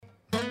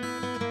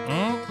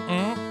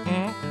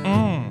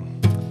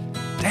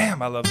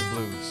Damn, I love the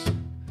blues.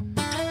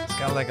 It's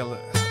got like a...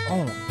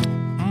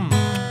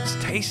 it's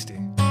tasty.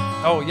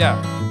 Oh, yeah.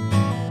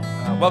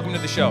 Welcome to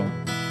the show.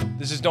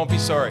 This is Don't Be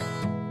Sorry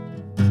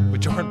with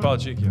Jordan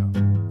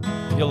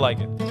Palchicchio. You'll like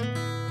it.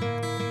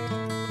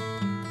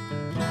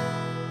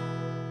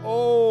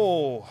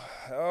 Oh,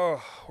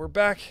 we're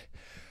back.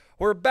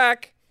 We're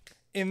back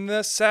in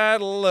the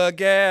saddle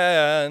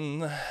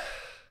again.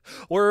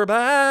 We're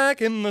back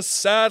in the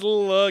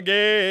saddle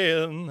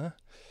again.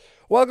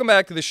 Welcome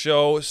back to the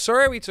show.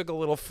 Sorry we took a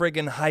little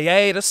friggin'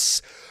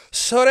 hiatus.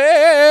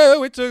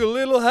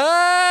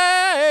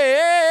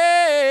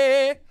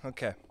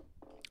 Okay.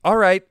 All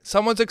right.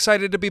 Someone's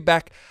excited to be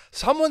back.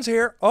 Someone's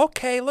here.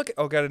 Okay, look.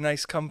 Oh, got a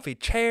nice comfy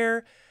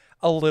chair.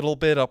 A little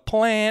bit of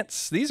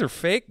plants. These are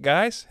fake,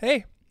 guys.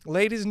 Hey,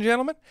 ladies and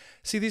gentlemen.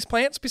 See these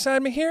plants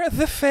beside me here?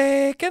 The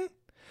faken.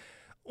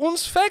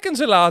 Uns faken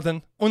sie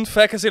laden. Und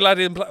faken sie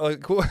laden.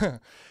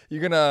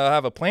 You're going to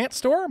have a plant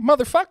store?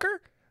 Motherfucker.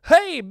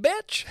 Hey,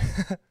 bitch.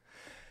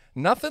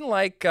 Nothing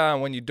like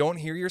when you don't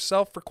hear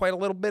yourself for quite a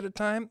little bit of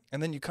time,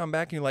 and then you come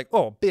back and you're like,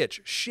 oh, bitch,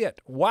 shit,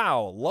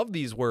 wow, love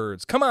these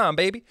words. Come on,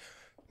 baby.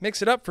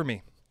 Mix it up for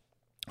me.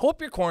 Hope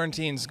your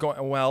quarantine's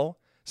going well.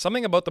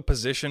 Something about the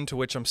position to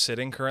which I'm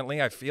sitting currently,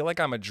 I feel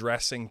like I'm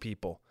addressing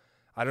people.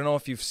 I don't know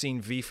if you've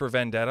seen V for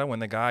Vendetta when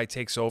the guy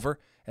takes over,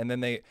 and then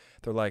they're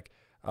like,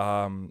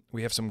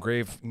 we have some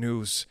grave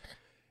news.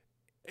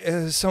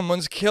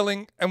 Someone's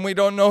killing, and we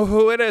don't know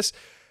who it is.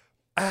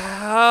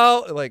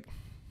 Like...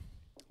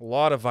 A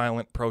lot of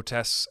violent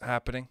protests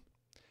happening.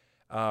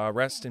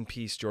 Rest in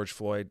peace, George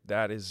Floyd.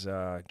 That is,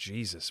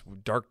 Jesus,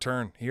 dark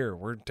turn here.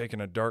 We're taking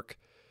a dark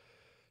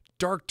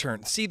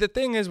turn. See, the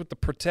thing is with the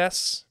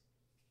protests,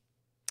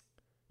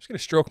 I'm just going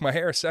to stroke my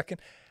hair a second.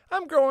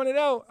 I'm growing it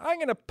out. I'm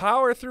going to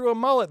power through a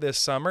mullet this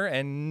summer,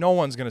 and no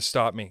one's going to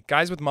stop me.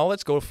 Guys with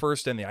mullets go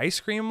first in the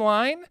ice cream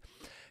line.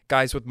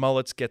 Guys with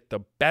mullets get the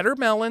better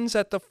melons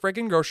at the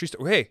friggin' grocery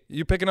store. Hey,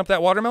 you picking up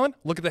that watermelon?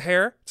 Look at the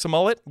hair. It's a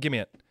mullet. Give me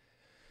it.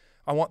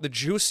 I want the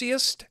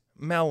juiciest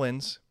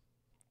melons.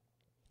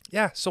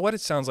 Yeah, so what?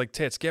 It sounds like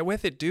tits. Get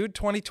with it, dude.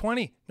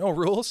 2020. No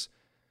rules.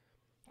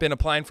 Been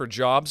applying for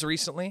jobs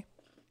recently.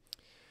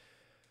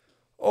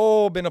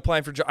 Been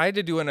applying for jobs. I had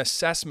to do an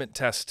assessment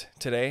test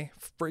today.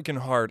 Freaking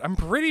hard. I'm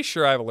pretty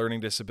sure I have a learning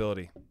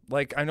disability.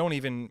 Like, I don't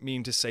even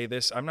mean to say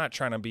this. I'm not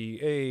trying to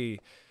be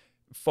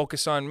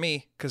focus on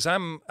me because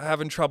I'm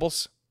having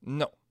troubles.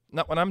 No,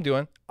 not what I'm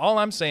doing. All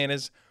I'm saying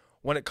is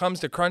when it comes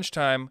to crunch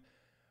time,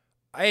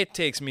 it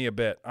takes me a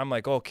bit. I'm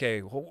like,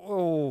 okay,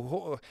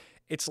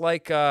 it's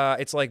like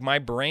my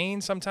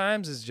brain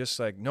sometimes is just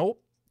like,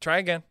 nope, try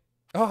again.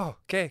 Oh,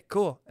 okay,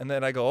 cool. And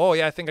then I go, oh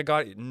yeah, I think I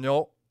got it.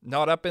 Nope,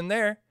 not up in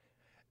there.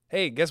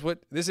 Hey, guess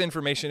what? This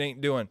information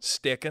ain't doing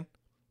sticking.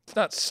 It's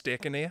not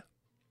sticking to you.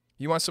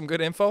 You want some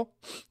good info?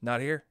 Not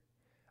here.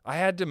 I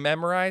had to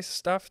memorize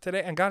stuff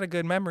today and got a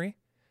good memory.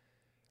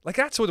 Like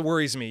that's what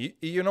worries me.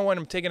 You know when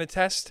I'm taking a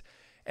test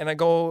and I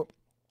go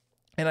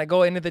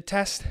into the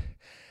test.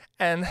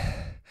 And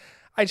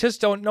I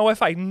just don't know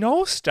if I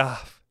know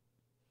stuff.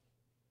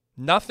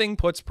 Nothing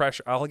puts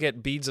pressure. I'll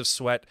get beads of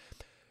sweat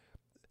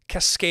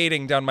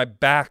cascading down my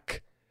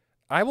back.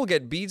 I will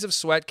get beads of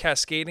sweat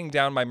cascading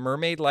down my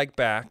mermaid-like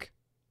back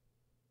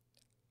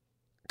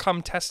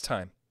come test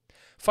time.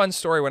 Fun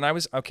story, when I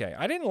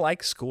didn't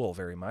like school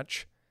very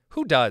much.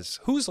 Who does?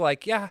 Who's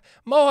like, yeah,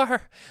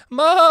 more.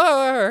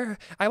 I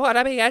want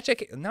to be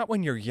educated. Not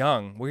when you're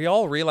young. We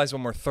all realize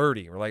when we're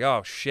 30. We're like,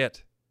 oh,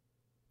 shit.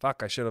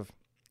 Fuck, I should have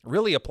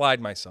really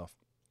applied myself.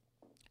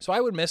 So I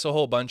would miss a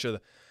whole bunch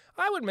of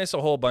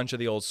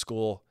the old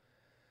school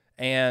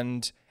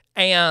and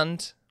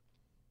I'd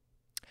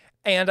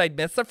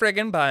miss the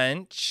friggin'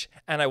 bunch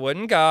and I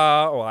wouldn't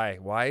go.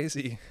 Why is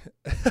he?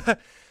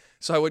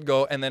 So I would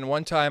go. And then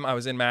one time I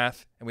was in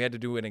math and we had to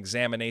do an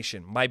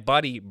examination. My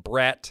buddy,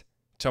 Brett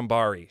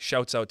Tumbari,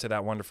 shouts out to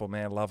that wonderful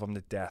man. Love him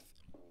to death.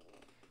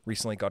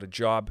 Recently got a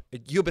job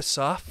at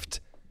Ubisoft.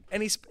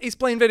 And he's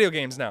playing video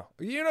games now.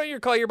 You know, you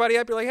call your buddy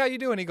up, you're like, how you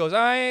doing? He goes,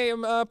 I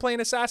am playing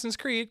Assassin's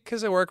Creed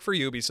because I work for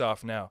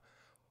Ubisoft now.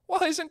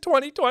 Well, isn't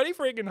 2020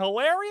 freaking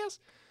hilarious?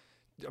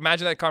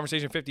 Imagine that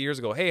conversation 50 years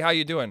ago. Hey, how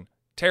you doing?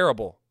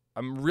 Terrible.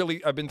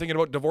 I've been thinking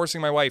about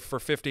divorcing my wife for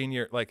 15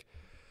 years. Like,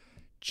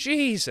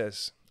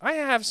 Jesus. I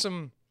got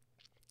some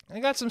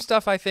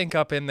stuff I think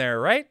up in there,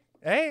 right?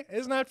 Hey,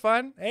 isn't that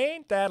fun?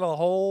 Ain't that a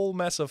whole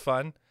mess of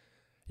fun?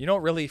 You know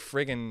what really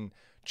friggin'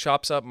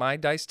 chops up my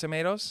diced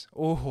tomatoes?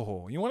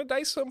 Oh, you want to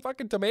dice some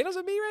fucking tomatoes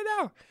with me right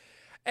now?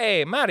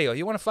 Hey, Mario,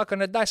 you want to fucking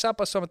dice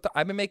up some?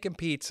 I've been making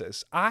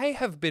pizzas. I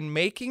have been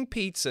making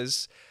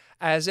pizzas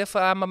as if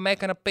I'm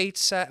making a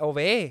pizza over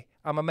here.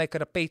 I'm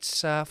making a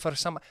pizza for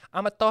some.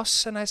 I'm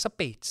tossing a nice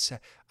pizza.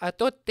 A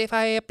tutti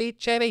fai a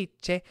pizza.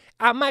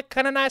 I'm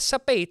making a nice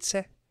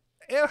pizza.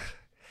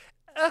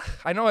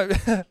 I know.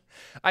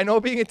 I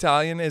know being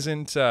Italian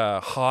isn't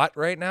hot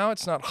right now.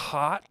 It's not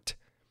hot.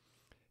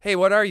 Hey,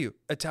 what are you?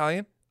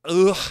 Italian?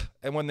 Ugh.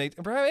 And when they,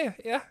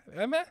 yeah,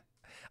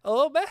 a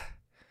little bit.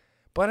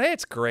 But hey,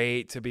 it's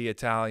great to be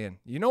Italian.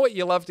 You know what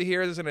you love to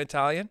hear as an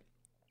Italian?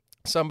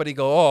 Somebody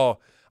go, oh,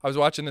 I was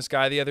watching this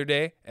guy the other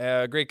day,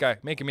 great guy,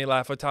 making me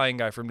laugh, Italian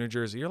guy from New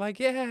Jersey. You're like,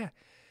 yeah,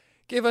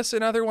 give us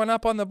another one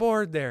up on the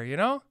board there, you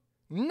know?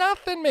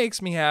 Nothing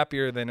makes me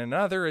happier than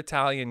another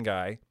Italian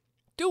guy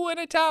doing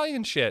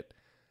Italian shit.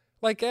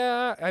 Like,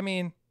 I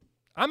mean,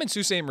 I'm in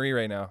Sault Ste. Marie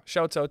right now.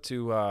 Shouts out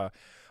to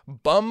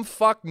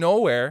bumfuck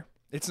nowhere.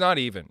 It's not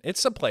even.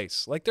 It's a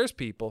place. Like, there's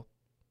people.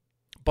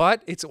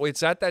 But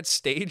it's at that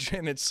stage,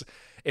 and it's,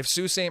 if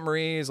Sault Ste.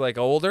 Marie is like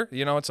older,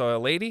 you know, it's a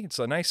lady, it's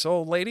a nice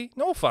old lady,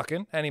 no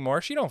fucking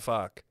anymore. She don't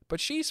fuck,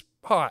 but she's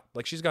hot.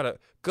 Like, she's got a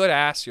good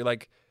ass. You're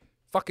like,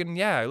 fucking,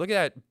 yeah, look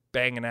at that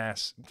banging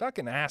ass.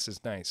 Fucking ass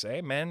is nice,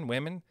 eh? Men,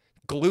 women,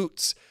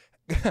 glutes.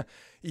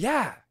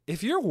 Yeah,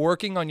 if you're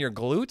working on your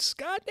glutes,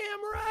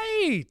 goddamn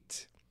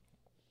right.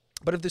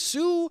 But if the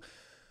Sioux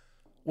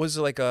was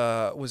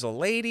a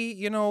lady,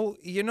 you know,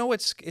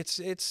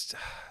 it's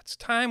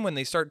time when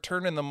they start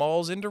turning the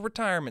malls into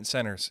retirement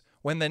centers.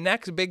 When the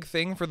next big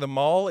thing for the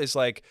mall is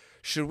like,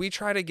 should we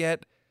try to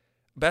get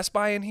Best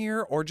Buy in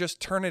here or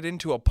just turn it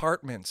into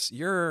apartments?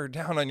 You're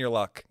down on your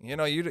luck. You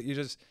know, you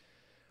just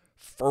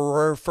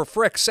for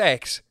frick's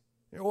sakes,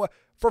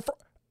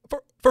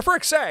 for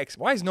frick's sakes.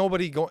 Why is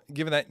nobody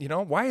giving that? You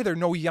know, why are there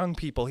no young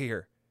people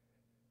here?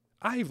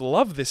 I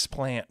love this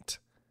plant.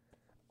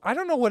 I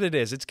don't know what it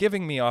is. It's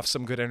giving me off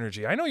some good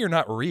energy. I know you're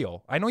not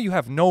real. I know you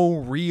have no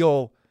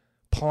real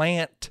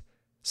plant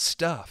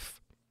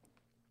stuff.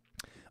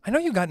 I know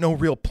you got no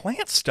real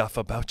plant stuff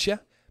about you,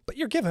 but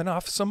you're giving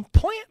off some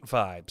plant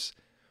vibes.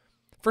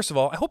 First of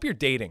all, I hope you're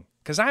dating,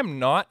 because I'm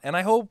not, and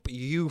I hope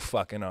you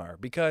fucking are,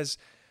 because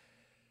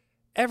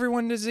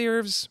everyone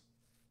deserves.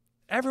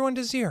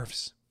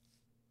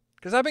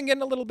 Because I've been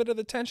getting a little bit of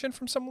attention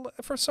from some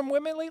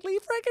women lately.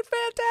 Freaking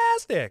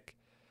fantastic.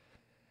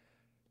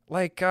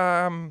 Like,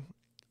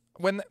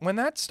 when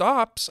that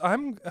stops,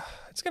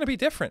 it's going to be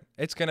different.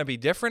 It's going to be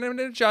different in an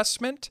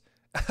adjustment.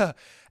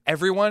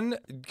 Everyone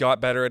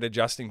got better at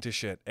adjusting to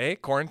shit.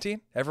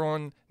 Quarantine?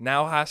 Everyone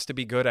now has to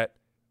be good at,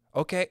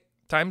 okay,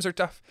 times are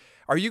tough.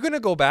 Are you going to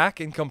go back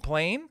and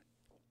complain?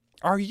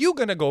 Hey, I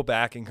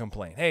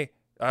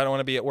don't want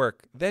to be at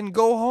work. Then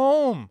go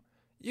home.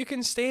 You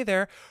can stay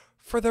there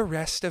for the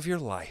rest of your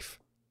life.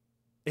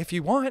 If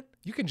you want,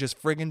 you can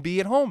just friggin' be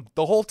at home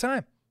the whole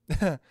time.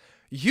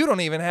 You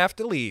don't even have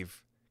to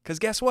leave. Because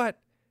guess what?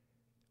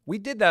 We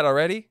did that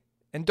already.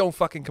 And don't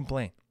fucking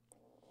complain.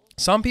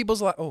 Some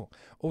people's like, oh,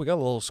 we got a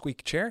little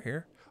squeaky chair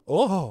here.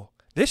 Oh,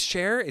 this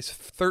chair is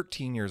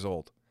 13 years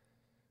old.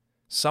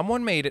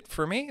 Someone made it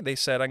for me. They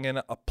said, I'm going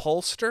to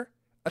upholster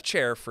a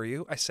chair for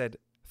you. I said,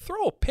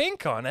 throw a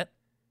pink on it.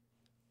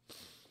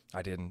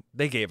 I didn't.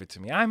 They gave it to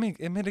me. I'm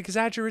an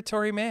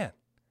exaggeratory man.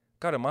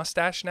 Got a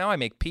mustache now. I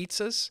make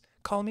pizzas.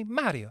 Call me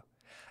Mario.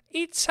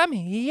 It's a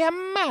me,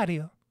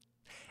 Mario.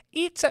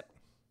 I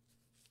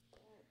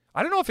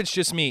don't know if it's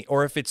just me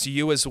or if it's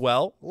you as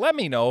well. Let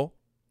me know.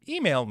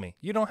 Email me.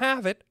 You don't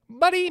have it,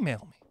 but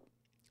email me.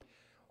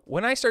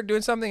 When I start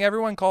doing something,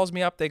 everyone calls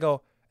me up. They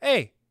go,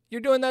 hey, you're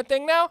doing that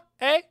thing now?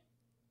 Hey?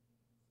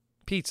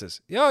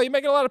 Pizzas. Yo, you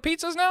making a lot of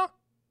pizzas now?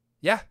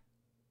 Yeah.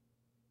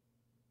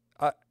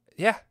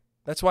 Yeah.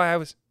 That's why I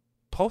was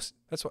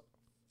That's what.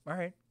 All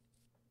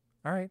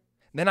right.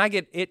 Then I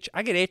get itch.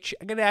 I get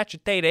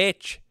agitated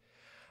itch.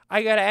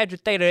 I got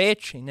agitated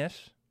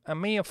itchiness.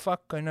 I'm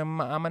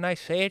a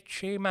nice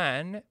itchy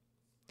man.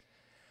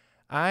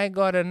 I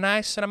got a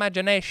nice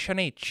imagination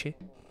itchy.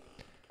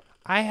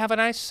 I have a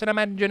nice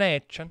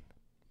imagination.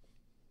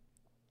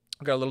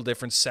 I've got a little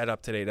different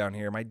setup today down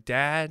here. My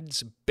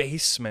dad's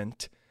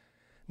basement.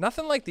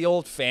 Nothing like the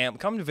old fam.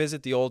 Come to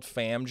visit the old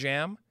fam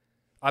jam.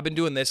 I've been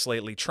doing this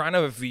lately, trying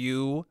to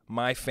view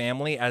my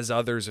family as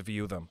others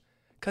view them.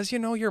 Because, you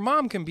know, your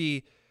mom can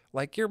be,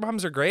 like, your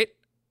moms are great.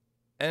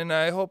 And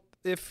I hope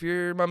if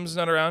your mom's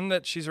not around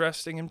that she's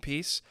resting in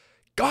peace.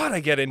 God,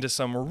 I get into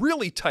some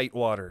really tight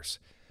waters.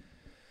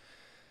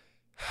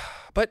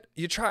 But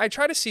I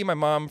try to see my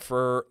mom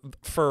for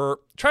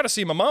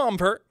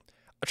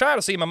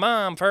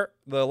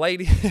the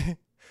lady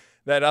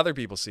that other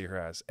people see her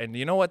as. And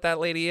you know what that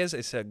lady is?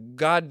 It's a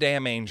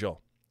goddamn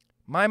angel.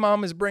 My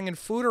mom is bringing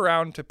food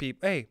around to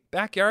people. Hey,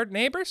 backyard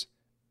neighbors,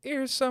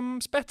 here's some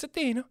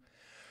spezzatino.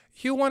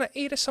 You want to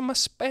eat some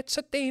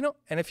spezzatino?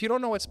 And if you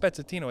don't know what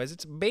spezzatino is,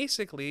 it's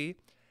basically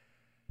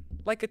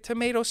like a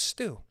tomato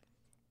stew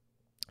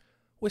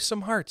with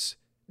some hearts,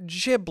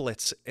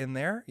 giblets in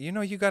there. You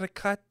know, you got to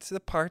cut the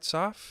parts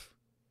off.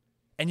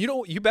 And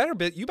you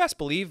best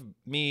believe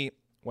me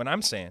when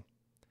I'm saying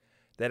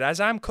that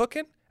as I'm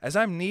cooking, as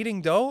I'm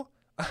kneading dough,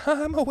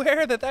 I'm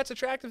aware that that's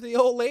attractive to the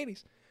old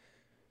ladies.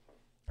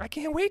 I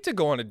can't wait to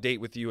go on a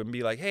date with you and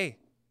be like, hey,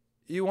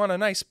 you want a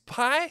nice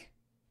pie?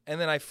 And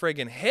then I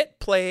friggin' hit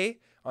play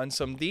on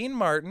some Dean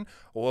Martin.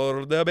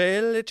 And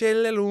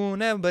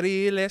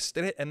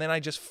then I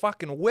just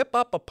fucking whip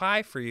up a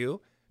pie for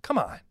you. Come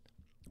on.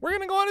 We're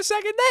going to go on a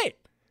second date.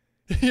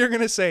 You're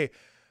going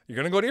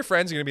to go to your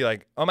friends. You're going to be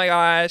like, oh my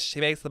gosh, he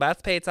makes the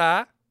best pizza.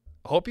 I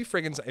hope you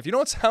friggin', if you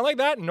don't sound like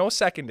that, no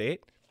second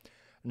date.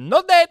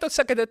 No date or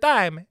second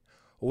time.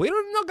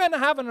 We're not going to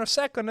have a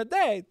second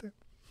date.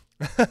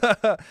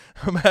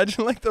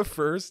 Imagine like the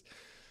first.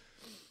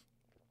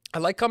 I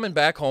like coming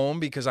back home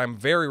because I'm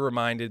very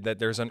reminded that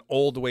there's an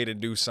old way to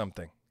do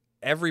something.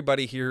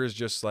 Everybody here is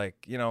just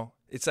like,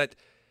 it's that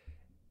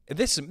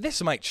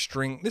this might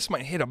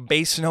hit a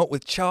bass note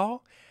with Chaw.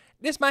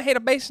 This might hit a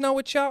bass note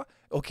with Chaw.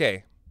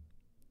 Okay.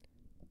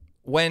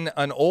 When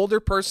an older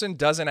person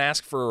doesn't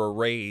ask for a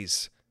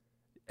raise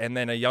and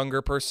then a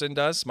younger person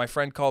does, my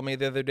friend called me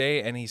the other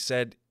day and he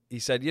said,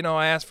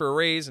 I asked for a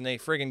raise and they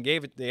friggin'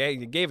 gave it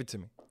to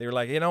me. They were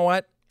like, you know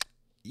what?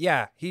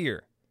 Yeah,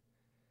 here.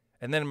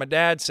 And then my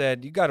dad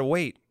said, you got to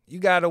wait. You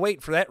got to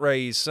wait for that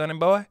raise, sonny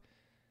boy.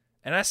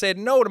 And I said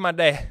no to my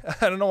dad.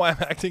 I don't know why I'm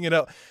acting it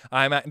up.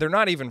 They're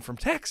not even from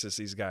Texas,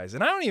 these guys.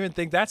 And I don't even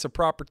think that's a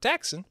proper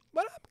Texan,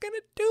 but I'm going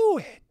to do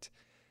it.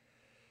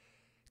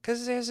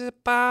 Because there's a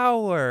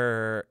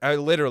power.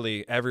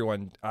 Literally,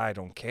 everyone, I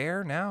don't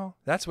care now.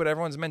 That's what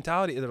everyone's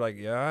mentality. They're like,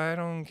 yeah, I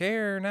don't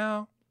care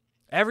now.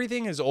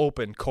 Everything is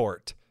open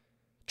court.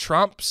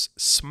 Trump's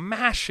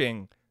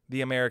smashing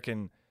the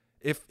American.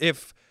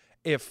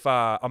 If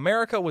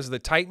America was the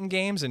Titan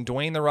Games and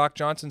Dwayne "The Rock"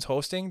 Johnson's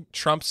hosting,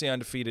 Trump's the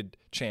undefeated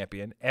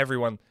champion.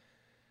 Everyone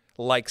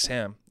likes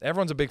him.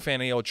 Everyone's a big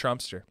fan of the old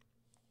Trumpster.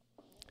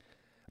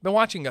 I've been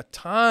watching a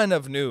ton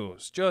of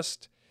news.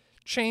 Just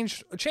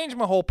change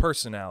my whole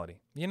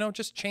personality.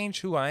 Just change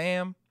who I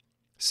am.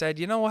 Said,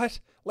 you know what?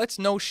 Let's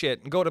no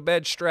shit and go to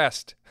bed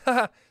stressed.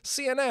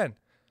 CNN.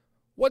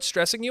 What's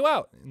stressing you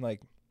out? And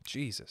like,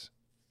 Jesus.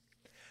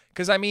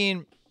 Because,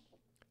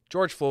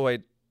 George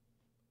Floyd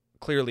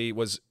clearly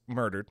was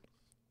murdered.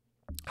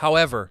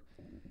 However,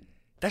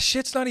 that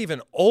shit's not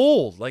even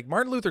old. Like,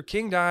 Martin Luther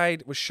King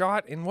was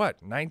shot in what,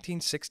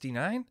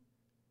 1969?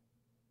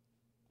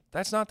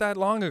 That's not that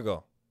long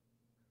ago.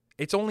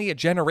 It's only a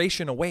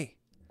generation away.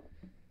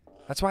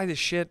 That's why this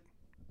shit...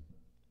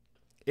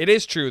 It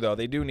is true, though.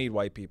 They do need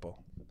white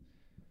people.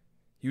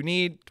 You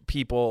need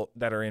people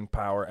that are in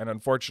power, and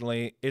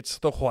unfortunately, it's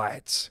the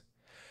whites.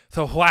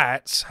 The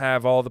whites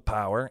have all the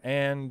power,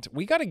 and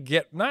we got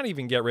to not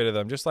even get rid of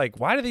them. Just like,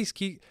 why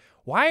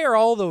are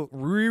all the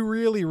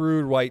really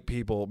rude white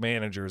people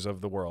managers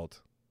of the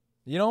world?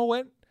 You know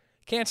what?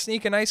 Can't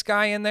sneak a nice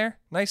guy in there?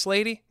 Nice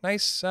lady?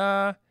 Nice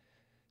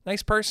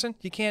person?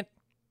 You can't.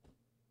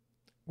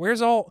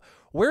 Where's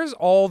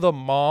all the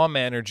mom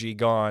energy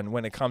gone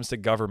when it comes to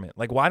government?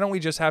 Like, why don't we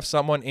just have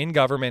someone in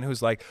government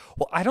who's like,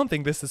 well, I don't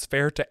think this is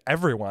fair to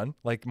everyone.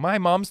 Like, my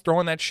mom's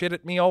throwing that shit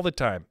at me all the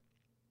time.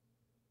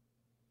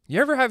 You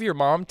ever have your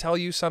mom tell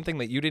you something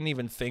that you didn't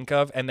even think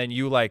of, and then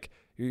you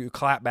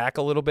clap back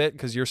a little bit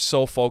because you're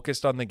so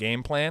focused on the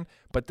game plan,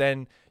 but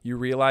then you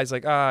realize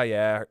like,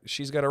 yeah,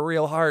 she's got a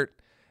real heart,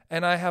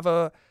 and I have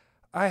a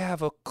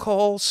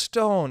coal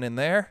stone in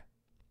there.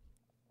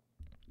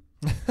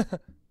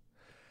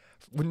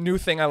 New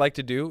thing I like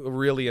to do, a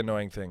really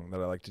annoying thing that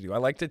I like to do. I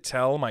like to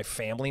tell my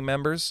family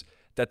members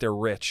that they're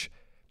rich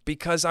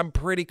because I'm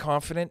pretty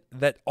confident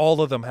that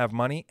all of them have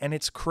money, and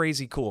it's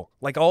crazy cool.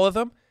 Like, all of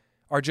them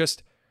are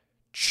just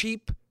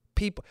cheap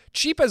people.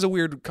 Cheap has a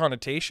weird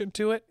connotation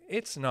to it.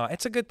 It's not.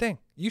 It's a good thing.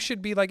 You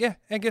should be like, yeah,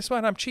 and guess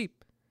what? I'm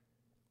cheap.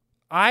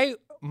 My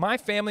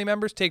family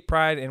members take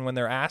pride in when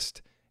they're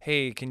asked,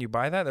 hey, can you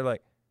buy that? They're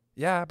like,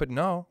 yeah, but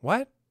no.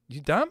 What?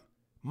 You dumb?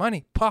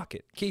 Money,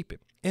 pocket, keep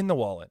it in the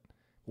wallet.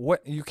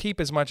 What you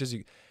keep as much as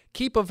you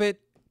keep of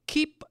it.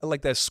 Keep,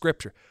 like that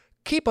scripture.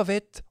 Keep of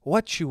it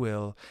what you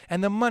will,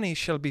 and the money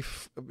shall be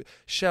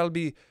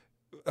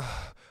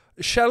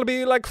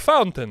like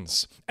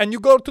fountains, and you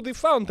go to the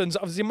fountains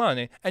of the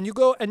money, and you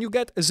go and you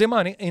get the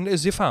money in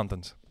the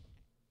fountains.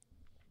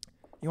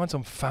 You want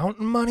some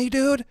fountain money,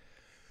 dude?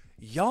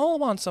 Y'all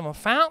want some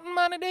fountain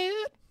money,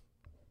 dude?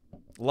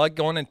 Like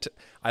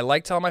I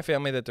like telling my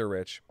family that they're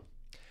rich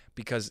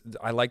because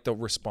I like the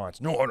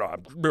response. No.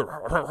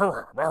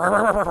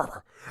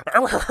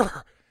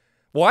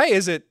 Why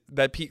is it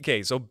that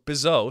so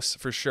Bezos,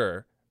 for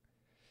sure,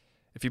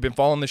 if you've been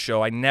following the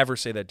show, I never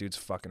say that dude's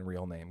fucking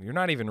real name. You're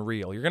not even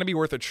real. You're going to be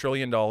worth $1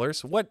 trillion.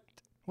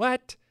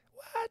 What?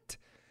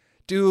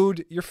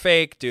 Dude, you're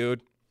fake,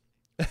 dude.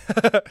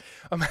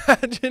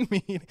 Imagine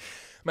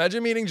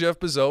meeting Jeff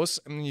Bezos,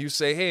 and you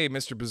say, hey,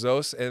 Mr.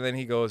 Bezos, and then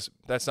he goes,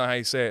 that's not how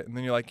you say it. And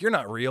then you're like, you're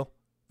not real.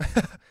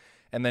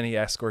 And then he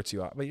escorts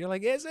you out. But you're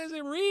like, this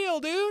isn't real,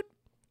 dude.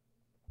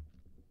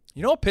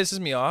 You know what pisses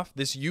me off?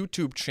 This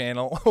YouTube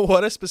channel.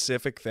 What a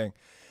specific thing.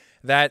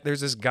 That there's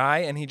this guy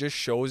and he just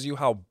shows you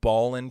how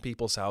ballin'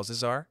 people's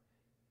houses are.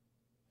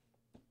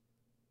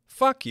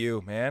 Fuck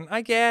you, man.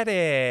 I get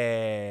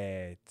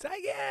it.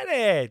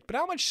 But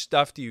how much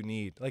stuff do you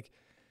need? Like,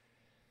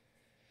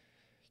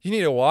 you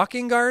need a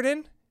walking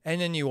garden, and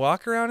then you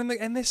walk around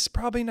and this is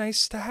probably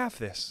nice to have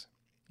this,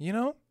 you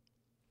know?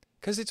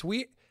 Because it's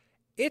weird.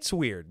 It's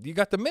weird. You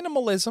got the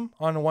minimalism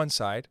on one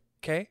side,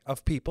 okay,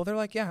 of people. They're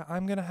like, yeah,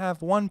 I'm going to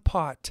have one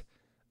pot.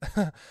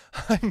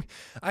 I'm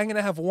going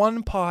to have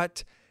one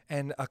pot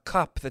and a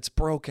cup that's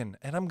broken,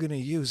 and I'm going to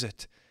use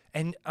it.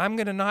 And I'm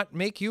going to not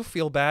make you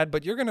feel bad,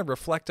 but you're going to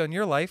reflect on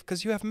your life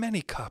because you have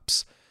many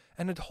cups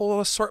and a whole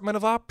assortment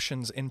of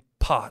options in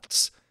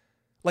pots.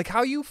 Like,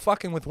 how you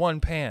fucking with one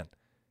pan?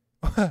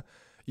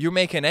 You're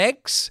making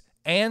eggs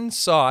and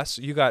sauce.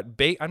 You got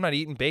bacon. I'm not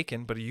eating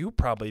bacon, but you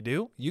probably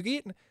do. You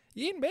eating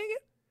bacon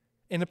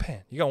in a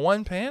pan. You got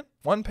one pan,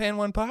 one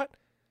pot.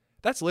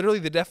 That's literally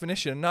the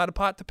definition of not a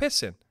pot to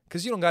piss in,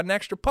 because you don't got an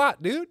extra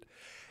pot, dude.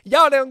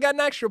 Y'all don't got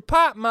an extra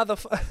pot,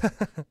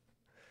 motherfucker.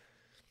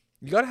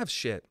 You got to have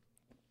shit.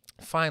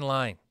 Fine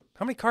line.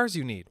 How many cars do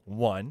you need?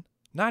 One.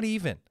 Not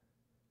even.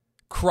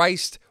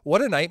 Christ,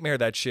 what a nightmare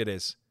that shit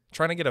is.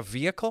 Trying to get a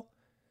vehicle?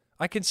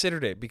 I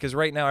considered it, because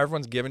right now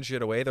everyone's giving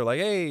shit away. They're like,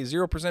 hey,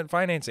 0%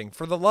 financing.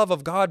 For the love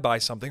of God, buy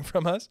something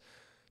from us.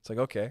 It's like,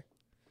 okay.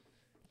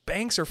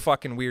 Banks are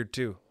fucking weird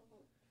too.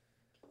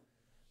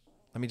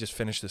 Let me just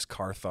finish this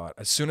car thought.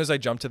 As soon as I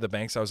jumped to the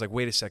banks, I was like,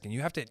 wait a second.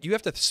 You have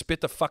to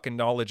spit the fucking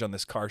knowledge on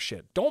this car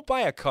shit. Don't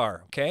buy a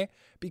car, okay?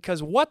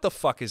 Because what the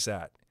fuck is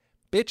that?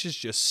 Bitch is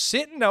just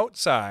sitting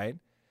outside,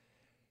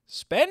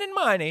 spending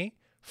money,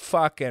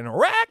 fucking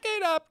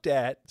racking up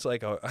debt. It's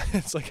like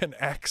an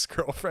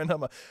ex-girlfriend.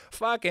 I'm a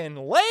fucking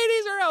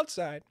ladies are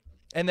outside.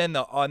 And then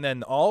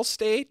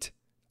Allstate.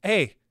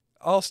 Hey,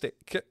 Allstate,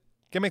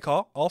 give me a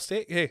call.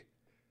 Allstate, hey,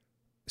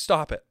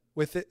 stop it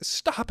with it.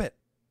 Stop it.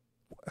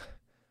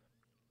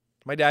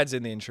 My dad's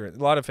in the insurance.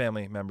 A lot of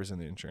family members in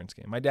the insurance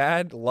game. My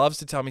dad loves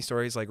to tell me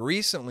stories. Like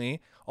recently,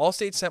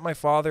 Allstate sent my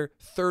father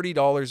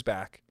 $30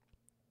 back.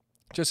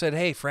 Just said,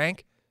 hey,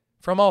 Frank,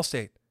 from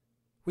Allstate,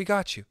 we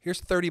got you.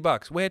 Here's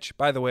 $30, which,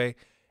 by the way,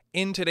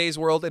 in today's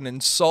world, an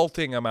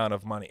insulting amount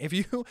of money.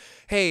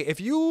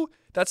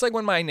 That's like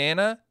when my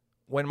Nana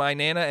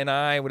and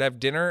I would have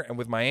dinner and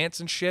with my aunts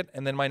and shit,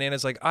 and then my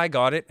Nana's like, I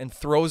got it, and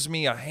throws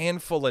me a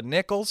handful of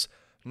nickels.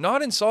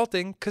 Not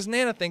insulting, because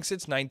Nana thinks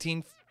it's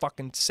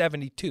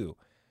 1972,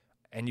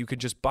 and you could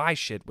just buy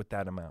shit with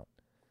that amount.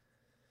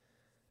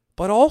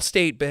 But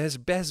Allstate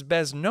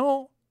bez,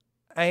 no,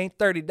 ain't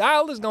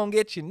 $30 gonna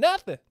get you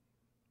nothing.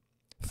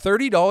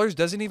 $30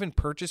 doesn't even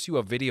purchase you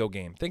a video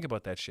game. Think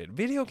about that shit.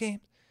 Video game.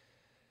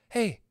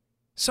 Hey,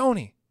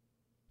 Sony,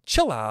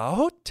 chill out.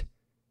 What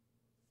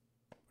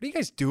are you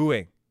guys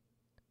doing?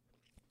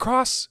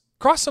 Cross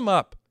them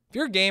up. If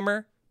you're a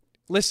gamer,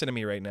 listen to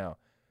me right now.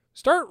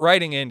 Start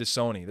writing into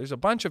Sony. There's a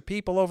bunch of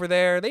people over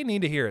there. They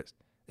need to hear it.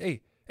 I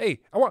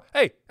want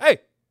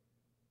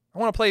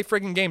to play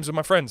friggin' games with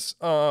my friends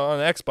on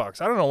the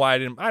Xbox. I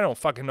don't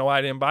fucking know why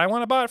I didn't buy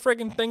one. I bought a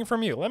friggin' thing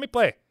from you. Let me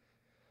play.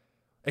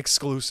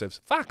 Exclusives.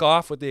 Fuck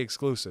off with the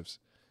exclusives.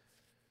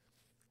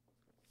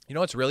 You know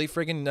what's really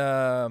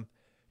friggin'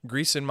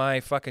 greasing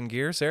my fucking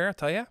gears there? I'll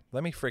tell you.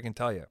 Let me friggin'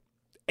 tell you.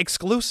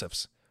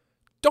 Exclusives.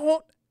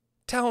 Don't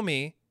tell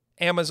me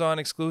Amazon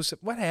exclusive.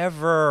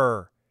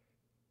 Whatever.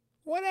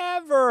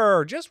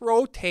 Just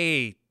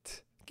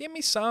rotate. Give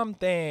me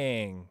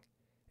something.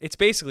 It's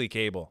basically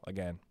cable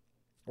again.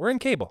 We're in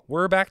cable.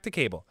 We're back to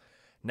cable.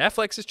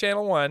 Netflix is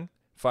channel 1.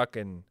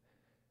 Fucking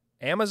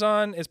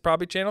Amazon is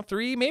probably channel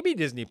 3. Maybe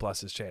Disney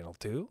Plus is channel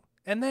 2.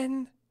 And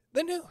then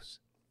the news.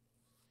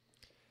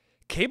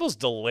 Cable's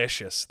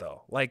delicious,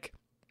 though. Like,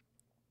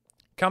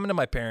 coming to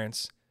my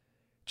parents,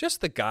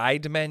 just the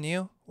guide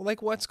menu.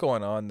 Like, what's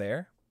going on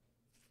there?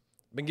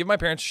 I've been giving my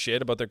parents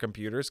shit about their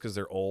computers because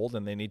they're old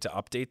and they need to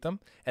update them.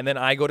 And then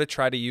I go to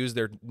try to use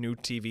their new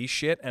TV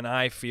shit, and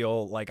I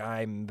feel like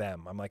I'm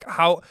them. I'm like,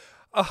 how?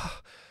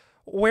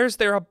 Where's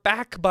there a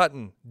back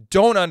button?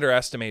 Don't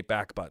underestimate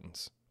back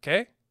buttons,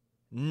 okay?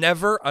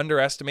 Never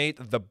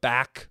underestimate the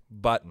back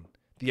button.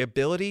 The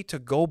ability to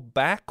go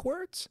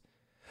backwards?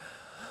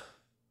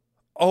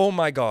 Oh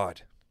my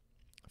God.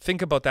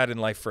 Think about that in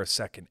life for a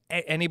second.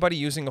 Anybody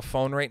using a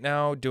phone right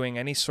now, doing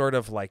any sort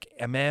of like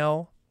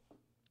email?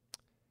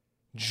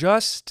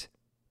 Just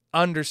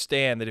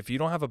understand that if you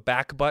don't have a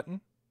back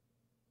button,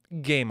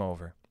 game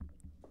over.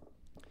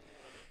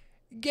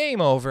 Game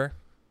over.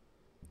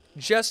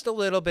 Just a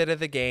little bit of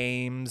the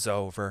game's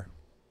over.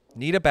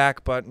 Need a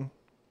back button.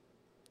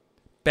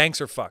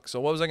 Banks are fucked. So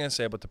what was I going to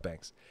say about the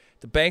banks?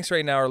 The banks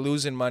right now are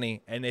losing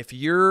money. And if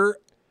you're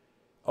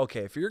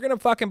going to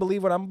fucking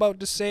believe what I'm about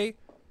to say,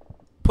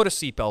 put a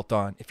seatbelt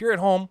on. If you're at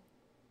home,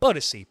 put a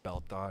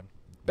seatbelt on.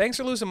 Banks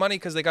are losing money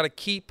because they got to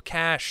keep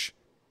cash.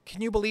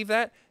 Can you believe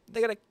that?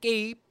 They got to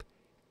keep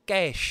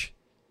cash.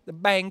 The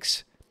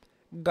banks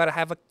got to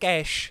have a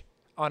cash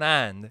on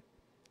hand.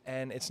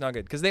 And it's not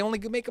good because they only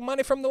make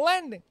money from the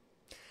lending.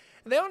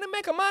 They only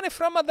make money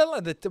from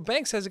the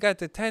banks has got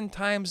the 10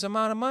 times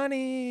amount of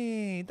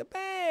money. The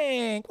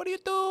bank, what are you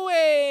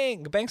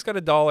doing? The bank's got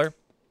 $1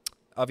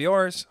 of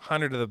yours,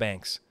 100 of the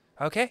banks.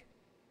 Okay?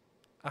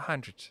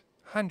 Hundreds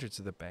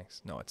of the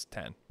banks. No, it's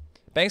 10.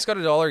 Bank's got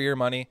 $1 of your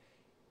money,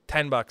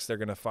 $10 they're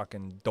gonna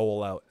fucking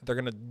dole out. They're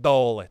gonna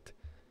dole it.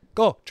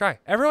 Go, try.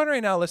 Everyone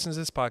right now listens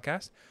to this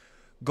podcast.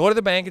 Go to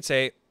the bank and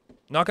say,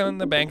 knock on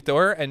the bank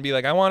door and be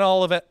like, I want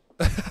all of it.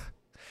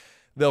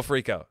 They'll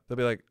freak out. They'll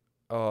be like,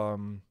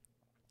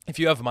 if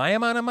you have my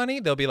amount of money,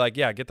 they'll be like,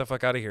 yeah, get the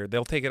fuck out of here.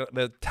 They'll take it.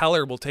 The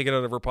teller will take it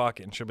out of her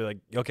pocket and she'll be like,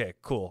 okay,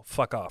 cool,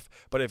 fuck off.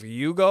 But if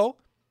you go,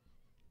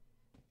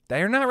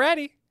 they're not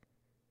ready.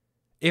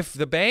 If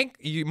the bank,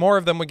 more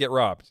of them would get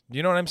robbed.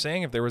 You know what I'm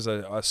saying? If there was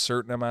a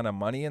certain amount of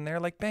money in there,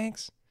 like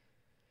banks.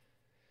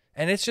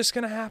 And it's just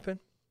going to happen.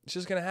 It's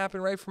just going to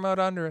happen right from out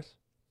under us.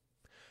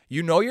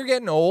 You know you're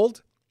getting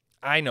old.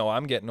 I know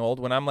I'm getting old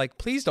when I'm like,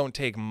 please don't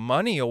take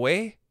money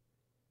away.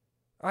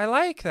 I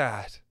like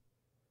that.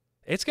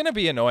 It's going to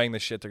be annoying the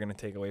shit they're going to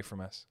take away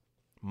from us.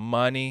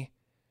 Money,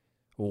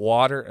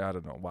 water. I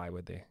don't know. Why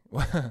would they?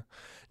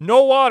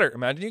 No water.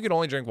 Imagine you could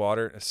only drink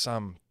water.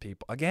 Some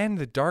people. Again,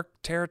 the dark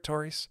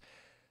territories.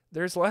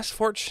 There's less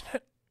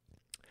fortunate.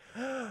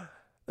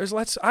 There's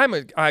less.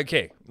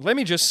 Okay. Let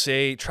me just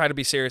say, try to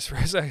be serious for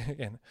a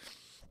second.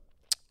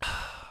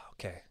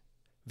 Okay.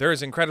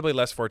 There's incredibly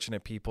less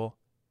fortunate people.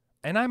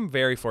 And I'm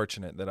very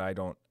fortunate that I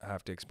don't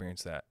have to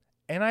experience that.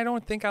 And I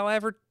don't think I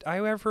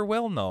ever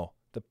will know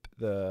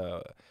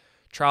the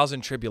trials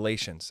and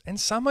tribulations. And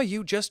some of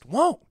you just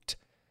won't.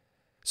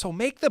 So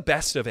make the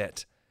best of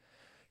it.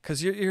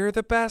 Because you're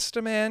the best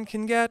a man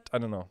can get. I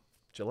don't know.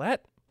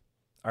 Gillette?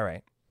 All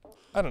right.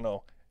 I don't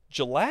know.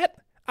 Gillette?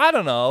 I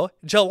don't know.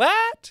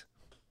 Gillette?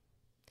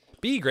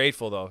 Be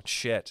grateful, though.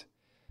 Shit.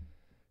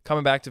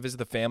 Coming back to visit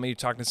the family, you're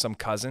talking to some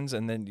cousins,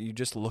 and then you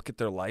just look at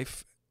their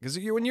life. Because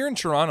when you're in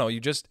Toronto,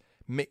 you just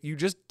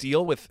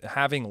deal with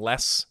having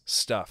less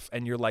stuff.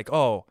 And you're like,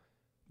 oh,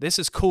 this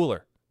is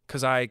cooler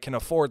because I can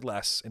afford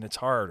less and it's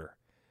harder.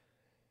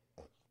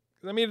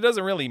 I mean, it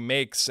doesn't really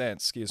make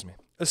sense.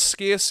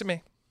 Excuse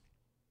me.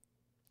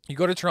 You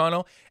go to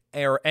Toronto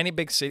or any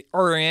big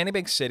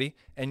city,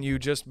 and you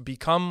just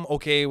become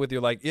okay with,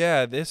 you're like,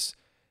 yeah, these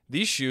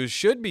shoes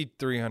should be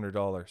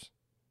 $300.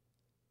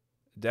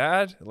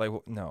 Dad, like,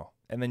 no.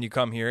 And then you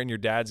come here and your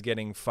dad's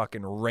getting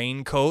fucking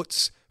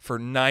raincoats for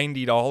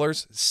 $90,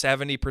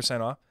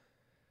 70% off.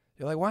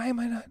 You're like, why am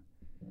I not?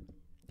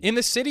 In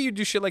the city, you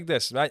do shit like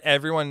this.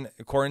 Everyone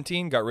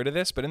quarantined got rid of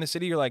this, but in the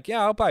city, you're like,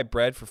 yeah, I'll buy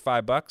bread for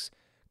 $5.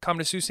 Come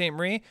to Sault Ste.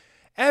 Marie.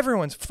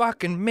 Everyone's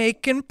fucking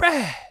making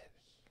bread.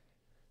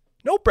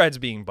 No bread's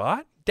being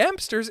bought.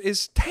 Dempster's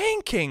is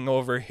tanking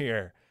over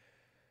here.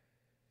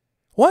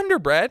 Wonder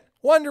Bread.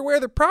 Wonder where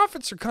the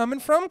profits are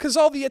coming from because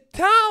all the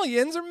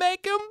Italians are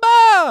making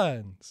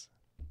buns.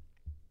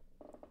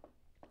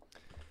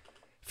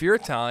 If you're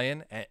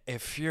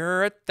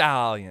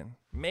Italian,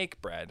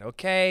 make bread,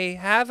 okay?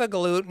 Have a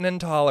gluten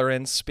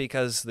intolerance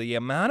because the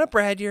amount of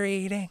bread you're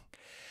eating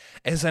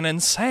is an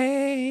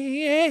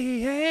insane.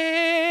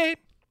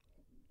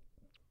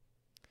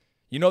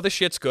 You know the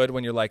shit's good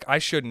when you're like, I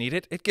shouldn't eat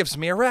it. It gives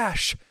me a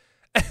rash.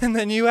 And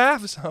then you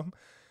have some.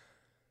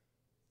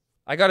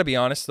 I got to be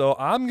honest, though.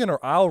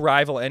 I'll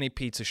rival any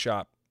pizza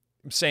shop.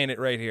 I'm saying it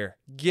right here.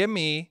 Give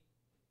me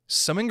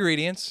some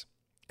ingredients,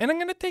 and I'm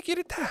going to take you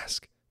to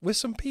task with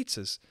some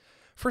pizzas.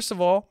 First of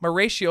all, my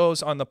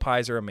ratios on the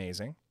pies are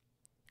amazing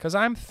because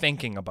I'm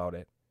thinking about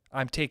it.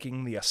 I'm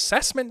taking the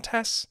assessment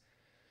tests.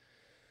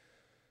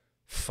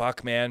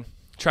 Fuck, man.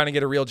 Trying to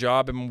get a real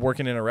job. I've been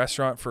working in a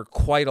restaurant for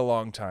quite a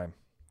long time.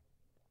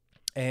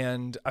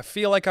 And I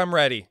feel like I'm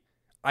ready.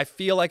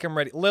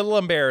 Little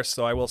embarrassed,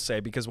 though, I will say,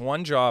 because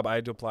one job I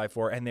had to apply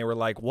for, and they were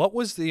like, what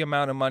was the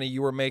amount of money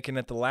you were making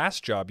at the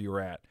last job you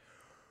were at?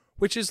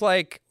 Which is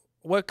like,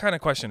 what kind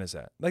of question is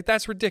that? Like,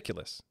 that's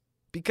ridiculous.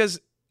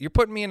 Because you're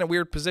putting me in a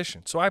weird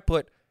position. So I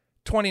put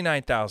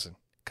 $29,000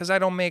 because I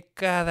don't make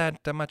that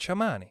much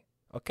money.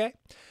 Okay?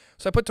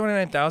 So I put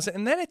 $29,000,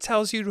 and then it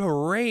tells you to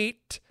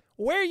rate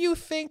where you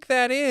think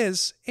that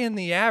is in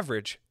the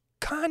average.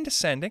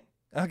 Condescending.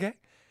 Okay?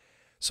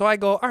 So I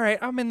go, all right,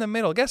 I'm in the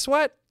middle. Guess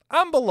what?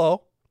 I'm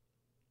below.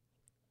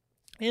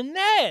 And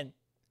then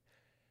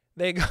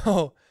they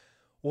go,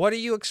 what do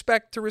you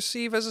expect to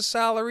receive as a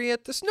salary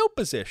at this new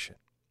position?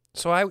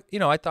 So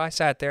I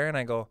sat there and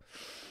I go,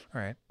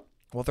 all right,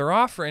 well, they're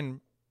offering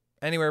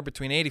anywhere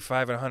between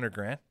 85 and 100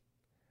 grand.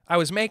 I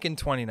was making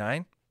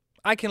 29.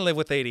 I can live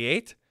with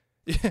 88.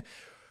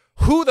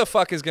 Who the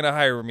fuck is going to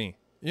hire me?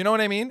 You know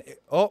what I mean?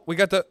 Oh, we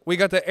got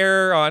the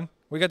air on.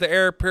 We got the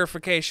air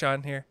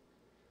purification here.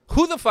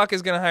 Who the fuck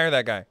is going to hire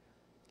that guy?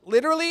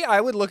 Literally, I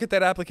would look at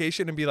that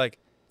application and be like,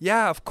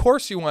 yeah, of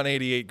course you want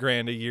 88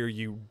 grand a year,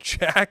 you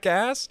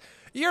jackass.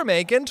 You're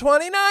making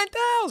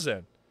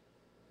 29,000.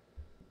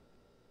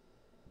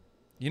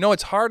 You know,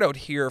 it's hard out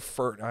here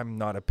I'm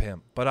not a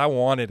pimp, but I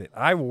wanted it.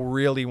 I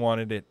really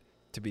wanted it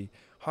to be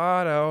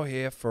hard out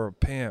here for a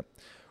pimp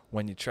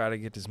when you try to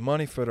get this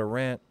money for the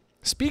rent.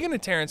 Speaking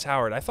of Terrence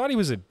Howard, I thought he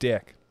was a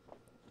dick.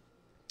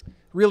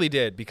 Really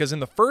did, because in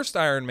the first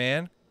Iron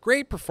Man,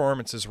 great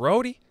performance as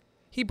Rhodey.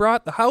 He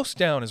brought the house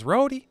down as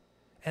Rhodey.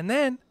 And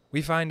then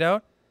we find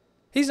out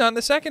he's not in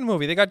the second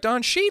movie. They got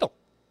Don Cheadle.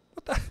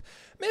 What the?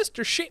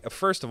 Mr. Cheadle.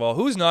 First of all,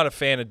 who's not a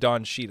fan of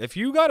Don Cheadle? If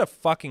you got a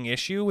fucking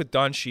issue with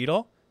Don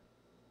Cheadle,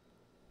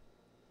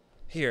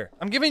 here,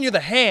 I'm giving you the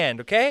hand,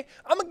 okay?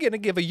 I'm going to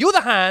give you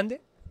the hand.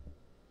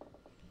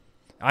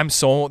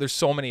 There's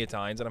so many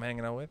Italians that I'm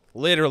hanging out with.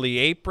 Literally,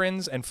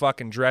 aprons and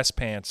fucking dress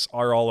pants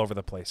are all over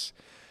the place.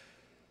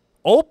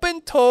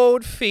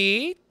 Open-toed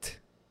feet.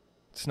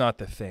 It's not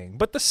the thing.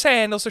 But the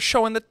sandals are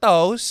showing the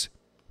toes.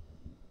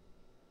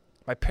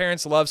 My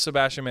parents love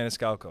Sebastian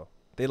Maniscalco.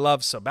 They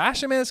love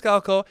Sebastian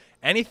Maniscalco.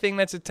 Anything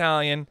that's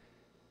Italian.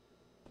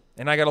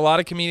 And I got a lot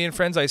of comedian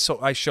friends.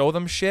 I show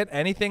them shit.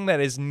 Anything that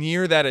is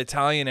near that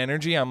Italian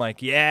energy, I'm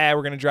like, yeah,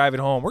 we're going to drive it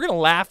home. We're going to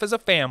laugh as a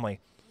family.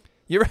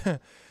 You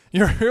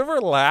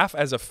ever laugh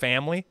as a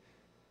family?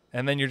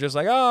 And then you're just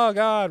like, oh,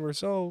 God, we're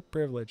so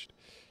privileged.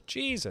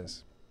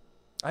 Jesus.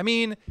 I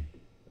mean,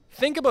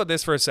 think about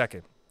this for a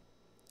second.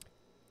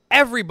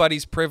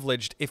 Everybody's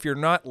privileged if you're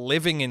not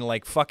living in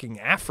like fucking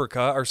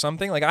Africa or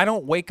something. Like, I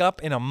don't wake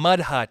up in a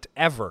mud hut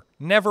ever.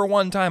 Never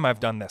one time I've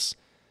done this.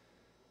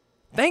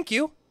 Thank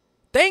you.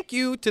 Thank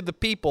you to the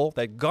people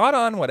that got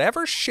on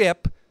whatever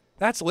ship.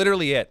 That's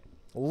literally it.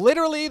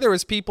 Literally, there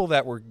was people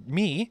that were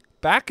me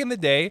back in the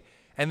day,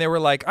 and they were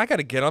like, I got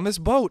to get on this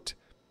boat.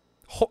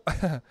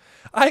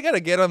 I got to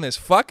get on this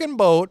fucking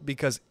boat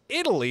because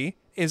Italy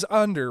is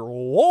under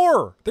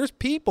war. There's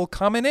people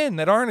coming in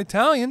that aren't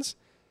Italians.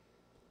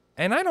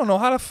 And I don't know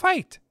how to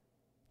fight.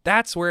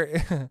 That's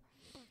where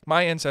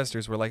my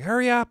ancestors were like,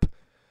 hurry up.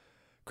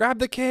 Grab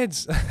the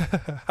kids.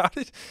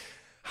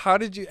 How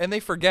did you? And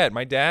they forget.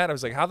 My dad, I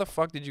was like, how the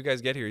fuck did you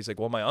guys get here? He's like,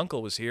 well, my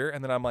uncle was here.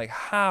 And then I'm like,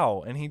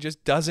 how? And he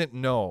just doesn't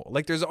know.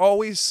 Like, there's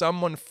always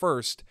someone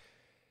first.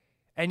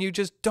 And you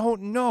just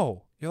don't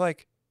know. You're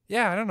like,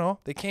 yeah, I don't know.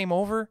 They came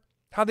over.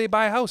 How'd they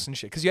buy a house and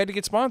shit? Because you had to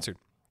get sponsored.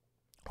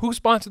 Who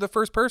sponsored the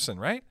first person,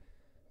 right?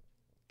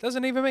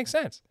 Doesn't even make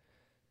sense.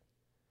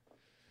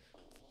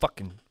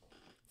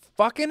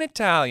 Fucking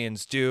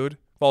Italians, dude.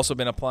 I've also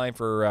been applying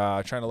for,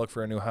 trying to look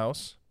for a new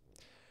house.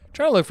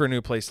 Trying to look for a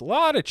new place. A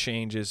lot of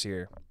changes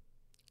here.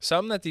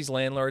 Something that these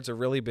landlords have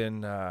really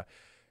been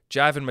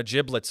jiving my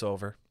giblets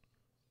over.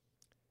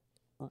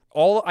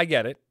 I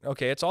get it.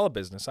 Okay, it's all a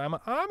business. I'm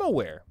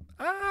aware.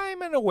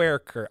 I'm an aware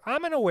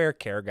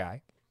care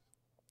guy.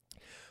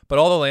 But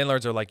all the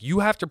landlords are like, you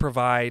have to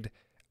provide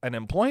an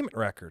employment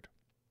record.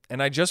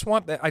 And I just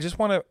want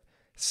to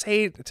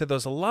say to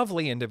those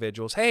lovely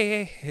individuals,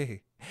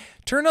 hey,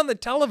 turn on the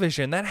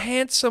television. That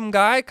handsome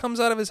guy comes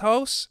out of his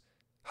house.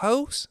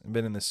 I've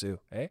been in the Sioux.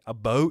 A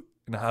boat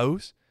in a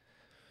house.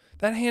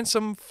 That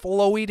handsome,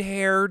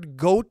 flowy-haired,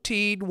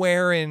 goateed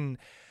wearing,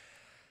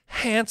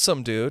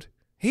 handsome dude.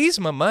 He's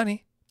my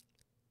money.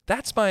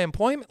 That's my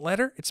employment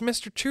letter. It's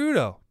Mr.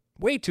 Trudeau.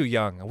 Way too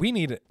young. We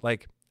need it.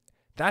 Like,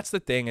 that's the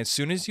thing. As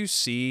soon as you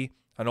see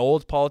an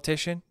old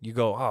politician, you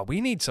go, oh,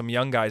 we need some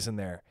young guys in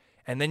there.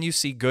 And then you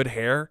see good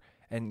hair,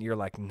 and you're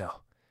like,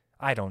 no,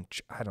 I don't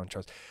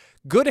trust.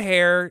 Good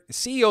hair.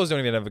 CEOs don't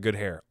even have a good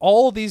hair.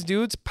 All these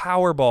dudes,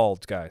 power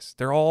bald guys.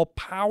 They're all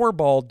power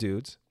bald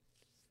dudes.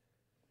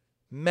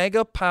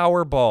 Mega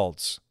power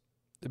balds.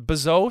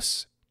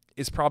 Bezos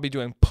is probably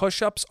doing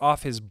push-ups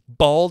off his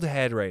bald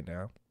head right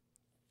now.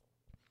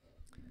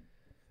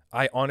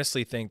 I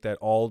honestly think that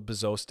all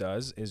Bezos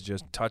does is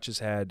just touch his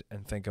head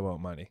and think about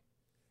money.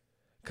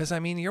 Because, I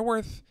mean, you're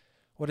worth,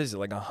 what is it,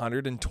 like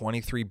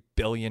 $123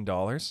 billion?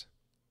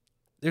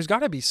 There's got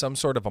to be some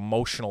sort of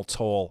emotional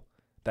toll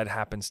that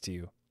happens to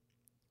you.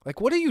 Like,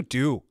 what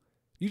do?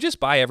 You just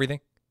buy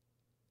everything?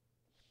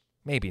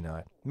 Maybe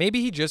not.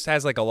 Maybe he just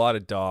has like a lot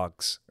of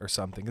dogs or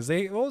something. Because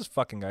all those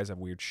fucking guys have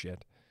weird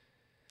shit.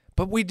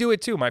 But we do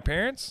it too. My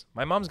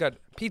mom's got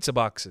pizza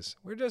boxes.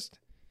 We're just,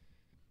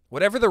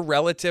 whatever the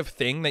relative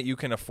thing that you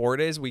can afford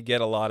is, we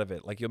get a lot of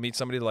it. Like, you'll meet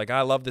somebody like,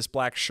 I love this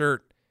black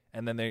shirt.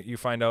 And then you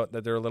find out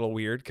that they're a little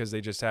weird because they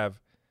just have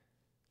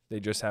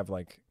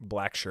like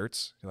black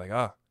shirts. You're like,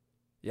 oh,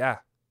 yeah.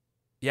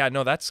 Yeah,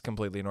 no, that's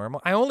completely normal.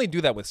 I only do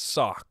that with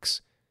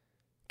socks.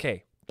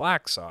 Okay,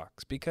 black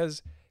socks.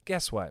 Because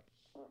guess what?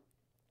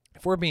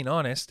 If we're being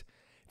honest,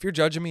 if you're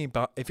judging me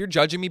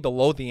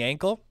below the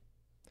ankle,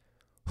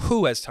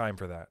 who has time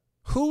for that?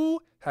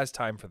 Who has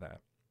time for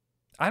that?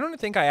 I don't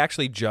think I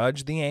actually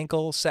judge the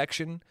ankle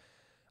section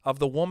of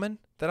the woman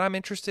that I'm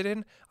interested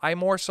in. I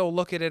more so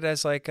look at it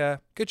as like,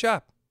 good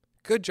job.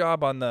 Good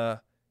job on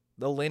the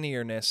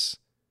linearness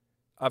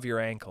of your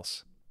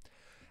ankles.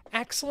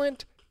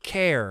 Excellent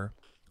care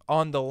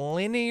on the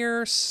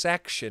linear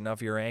section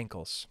of your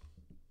ankles.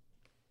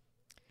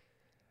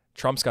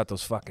 Trump's got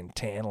those fucking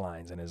tan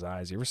lines in his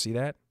eyes. You ever see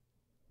that?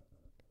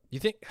 You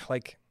think,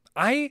 like,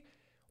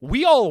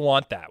 we all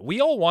want that. We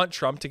all want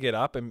Trump to get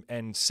up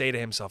and say to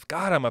himself,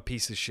 God, I'm a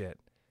piece of shit.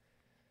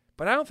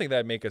 But I don't think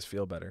that'd make us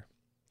feel better.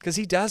 Because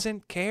he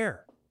doesn't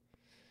care.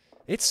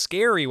 It's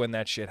scary when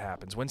that shit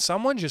happens. When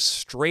someone just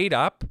straight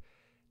up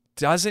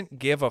doesn't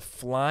give a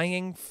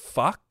flying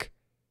fuck,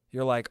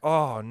 you're like,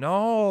 oh,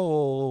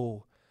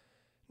 no,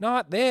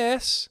 not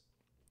this.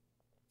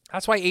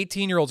 That's why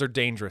 18-year-olds are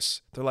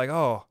dangerous. They're like,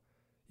 oh,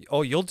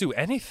 you'll do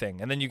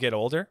anything. And then you get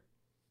older.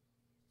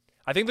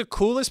 I think the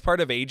coolest part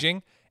of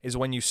aging is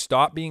when you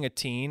stop being a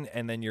teen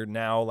and then you're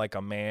now like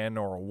a man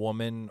or a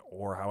woman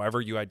or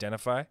however you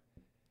identify.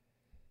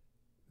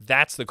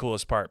 That's the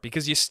coolest part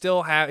because you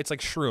still have, it's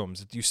like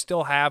shrooms. You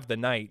still have the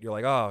night. You're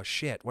like, oh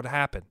shit, what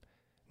happened?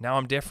 Now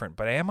I'm different.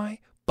 But am I?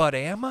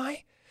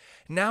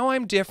 Now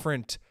I'm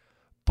different.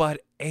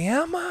 But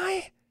am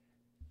I?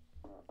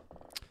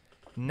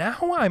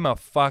 Now I'm a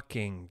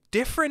fucking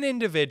different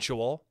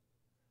individual.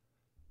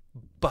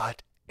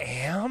 But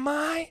am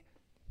I?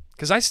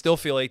 Because I still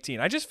feel 18.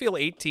 I just feel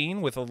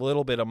 18 with a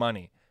little bit of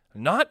money.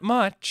 Not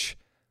much,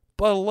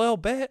 but a little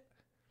bit.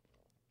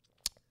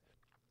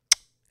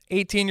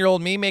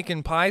 18-year-old me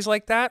making pies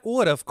like that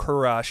would have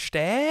crushed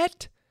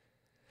it.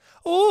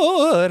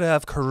 Would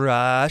have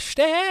crushed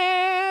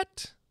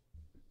it.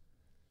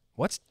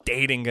 What's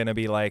dating going to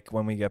be like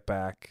when we get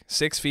back?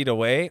 6 feet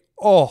away?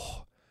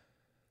 Oh.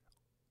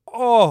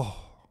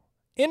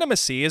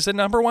 Intimacy is the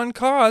 #1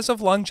 cause of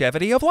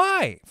longevity of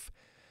life.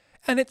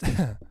 And it...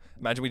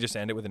 Imagine we just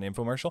end it with an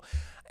infomercial.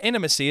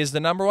 Intimacy is the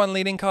 #1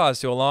 leading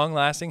cause to a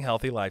long-lasting,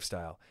 healthy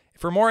lifestyle.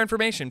 For more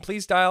information,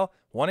 please dial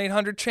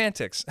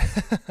 1-800-CHANTIX.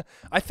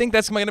 I think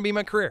that's going to be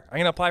my career. I'm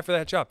going to apply for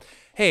that job.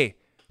 Hey,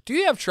 do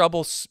you have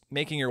trouble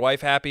making your wife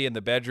happy in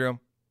the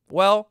bedroom?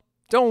 Well,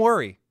 don't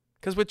worry,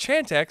 because with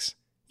Chantix,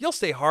 you'll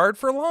stay hard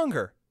for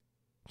longer.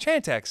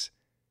 Chantix,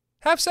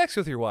 have sex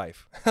with your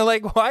wife.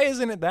 Like, why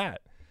isn't it that?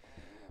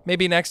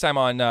 Maybe next time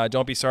on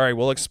Don't Be Sorry,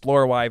 we'll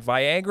explore why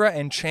Viagra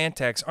and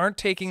Chantix aren't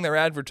taking their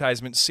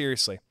advertisements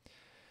seriously.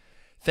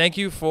 Thank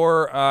you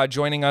for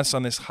joining us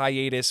on this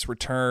hiatus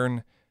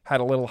return. Had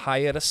a little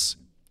hiatus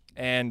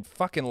and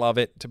fucking love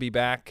it to be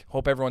back.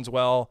 Hope everyone's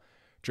well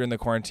during the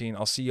quarantine.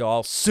 I'll see you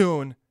all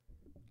soon.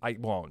 I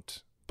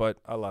won't, but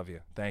I love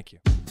you. Thank you.